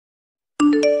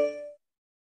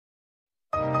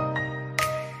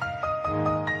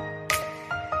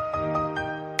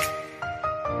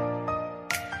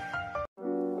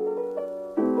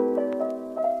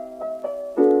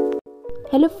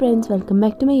Hello friends, welcome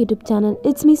back to my YouTube channel.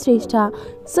 It's me Shrestha.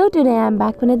 So today I'm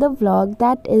back with another vlog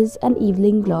that is an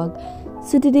evening vlog.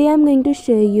 So today I'm going to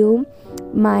show you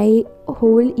my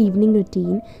whole evening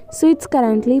routine. So it's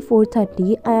currently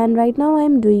 4:30 and right now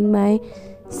I'm doing my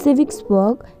civics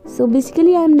work. So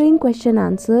basically I'm doing question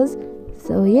answers.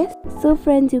 So yes. So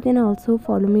friends, you can also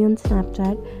follow me on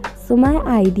Snapchat. So my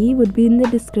ID would be in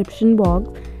the description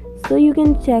box. So you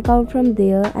can check out from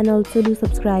there and also do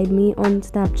subscribe me on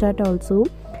Snapchat also.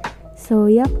 So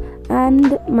yep,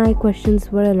 and my questions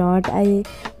were a lot. I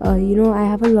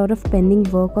have a lot of pending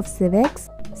work of civics,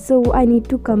 so I need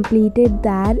to complete it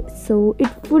that. So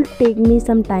it will take me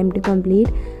some time to complete,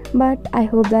 but I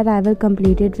hope that I will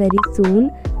complete it very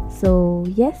soon. So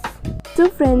yes. So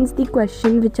friends, the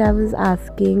question which I was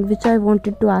asking, which I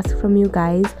wanted to ask from you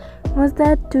guys, was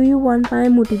that do you want my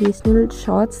motivational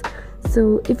shots?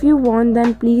 So if you want,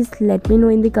 then please let me know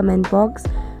in the comment box.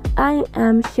 I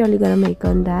am surely gonna make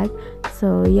on that. So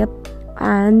yep,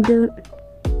 and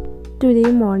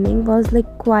today morning was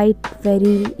like quite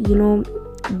very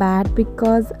bad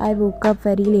because I woke up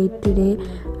very late today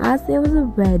as there was a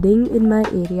wedding in my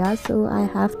area, so I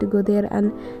have to go there,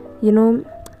 and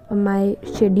my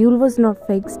schedule was not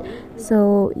fixed.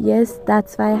 So yes,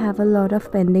 that's why I have a lot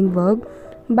of pending work,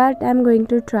 but I'm going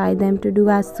to try them to do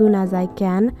as soon as I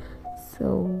can.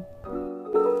 So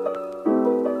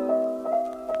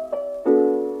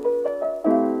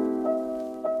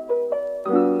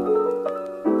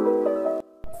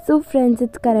friends,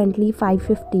 it's currently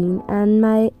 5:15 and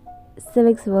my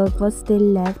civics work was still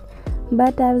left,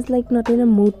 but I was like not in a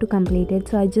mood to complete it,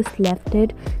 so I just left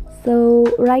it. So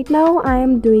right now I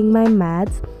am doing my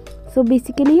maths. So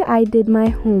basically I did my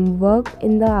homework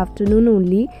in the afternoon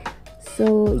only.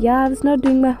 So yeah, I was not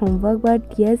doing my homework, but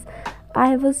yes,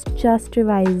 I was just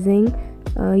revising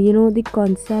the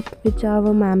concept which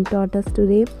our ma'am taught us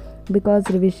today, because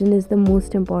revision is the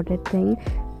most important thing.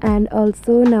 And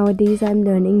also nowadays I'm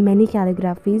learning many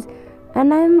calligraphies,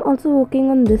 and I'm also working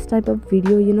on this type of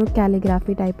video,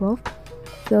 calligraphy type of.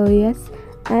 So yes,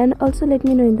 and also let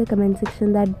me know in the comment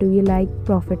section that do you like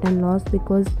profit and loss,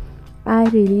 because I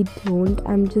really don't.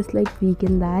 I'm just like weak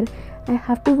in that. I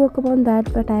have to work upon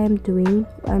that, but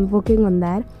I'm working on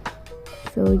that.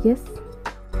 So yes.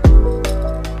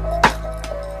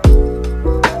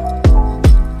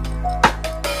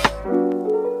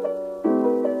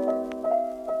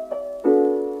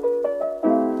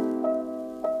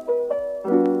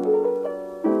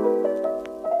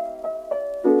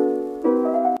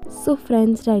 So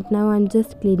friends, right now I'm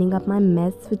just cleaning up my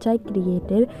mess which I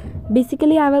created.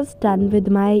 Basically I was done with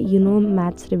my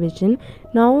maths revision.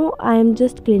 Now I am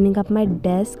just cleaning up my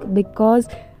desk because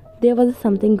there was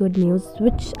something good news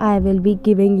which I will be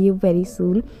giving you very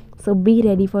soon. So be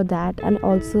ready for that, and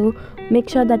also make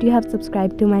sure that you have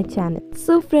subscribed to my channel.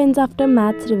 So friends, after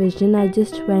maths revision I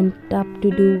just went up to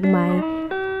do my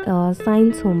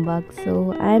science homework.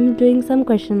 So I am doing some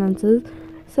question answers.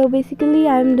 So basically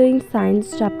I'm doing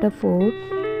science chapter 4.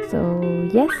 So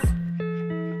yes.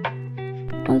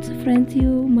 Also friends,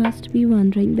 you must be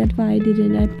wondering that why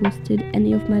didn't I posted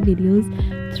any of my videos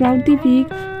throughout the week.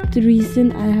 The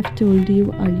reason I have told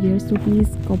you earlier, so please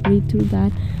cooperate to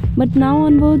that. But now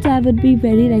onwards I would be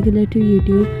very regular to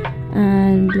YouTube,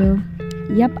 and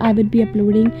yep, I would be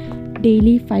uploading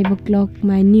daily 5 o'clock.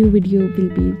 My new video will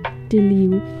be till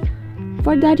you.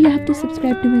 For that you have to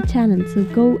subscribe to my channel, so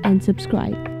go and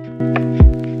subscribe.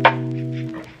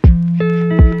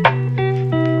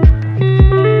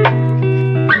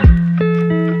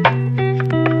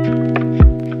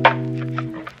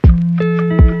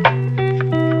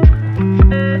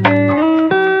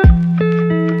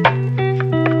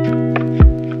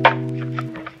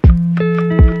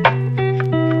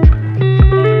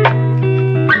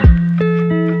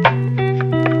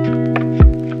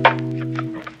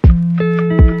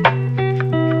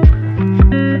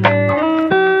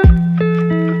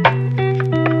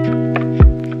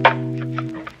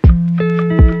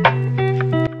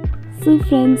 So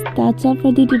friends, that's all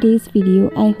for today's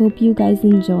video. I hope you guys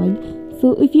enjoyed.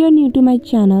 So if you are new to my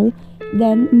channel,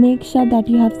 then make sure that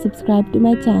you have subscribed to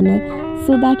my channel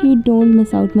so that you don't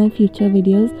miss out my future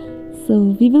videos.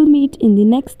 So we will meet in the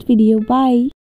next video. Bye.